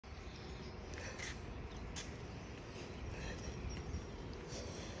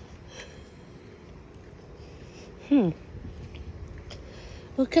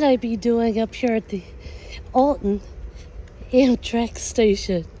What could I be doing up here at the Alton Amtrak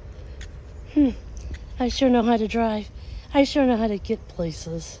Station? I sure know how to drive. I sure know how to get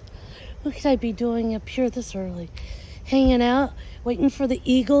places. What could I be doing up here this early? Hanging out, waiting for the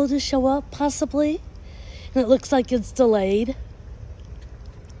Eagle to show up, possibly? And it looks like it's delayed.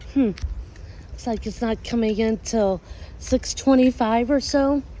 Looks like it's not coming in till 6:25 or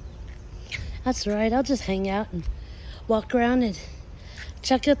so. That's right, I'll just hang out and walk around and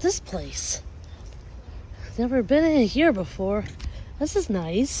check out this place. I've never been in here before. This is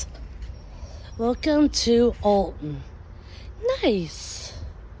nice. Welcome to Alton. Nice.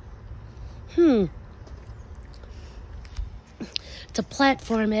 It's a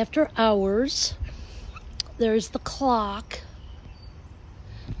platform after hours. There's the clock.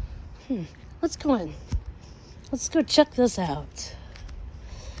 Let's go in. Let's go check this out.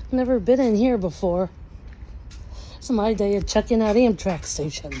 Never been in here before. It's my day of checking out Amtrak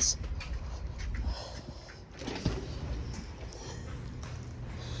stations.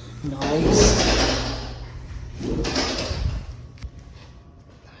 Nice.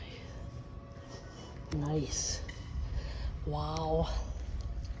 Nice. Wow.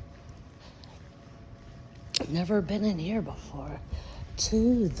 Never been in here before.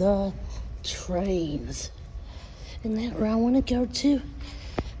 To the trains. Isn't that where I want to go to?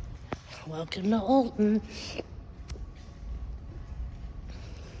 Welcome to Alton.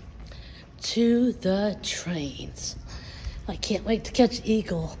 To the trains. I can't wait to catch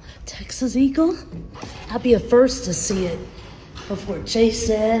Eagle. Texas Eagle? I'll be the first to see it before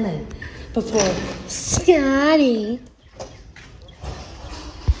Jason and before Scotty.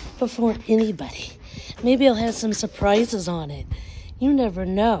 Before anybody. Maybe I'll have some surprises on it. You never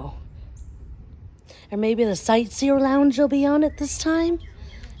know. Or maybe the Sightseer Lounge will be on it this time.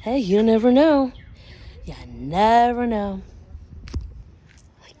 Hey, you never know. You never know.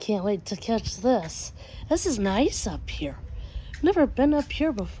 I can't wait to catch this. This is nice up here. Never been up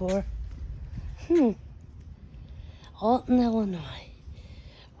here before. Alton, Illinois.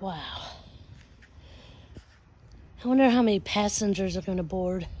 Wow. I wonder how many passengers are going to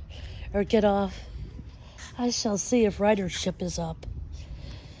board or get off. I shall see if ridership is up.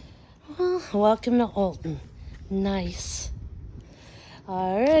 Well, welcome to Alton. Nice.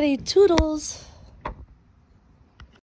 Alrighty, toodles.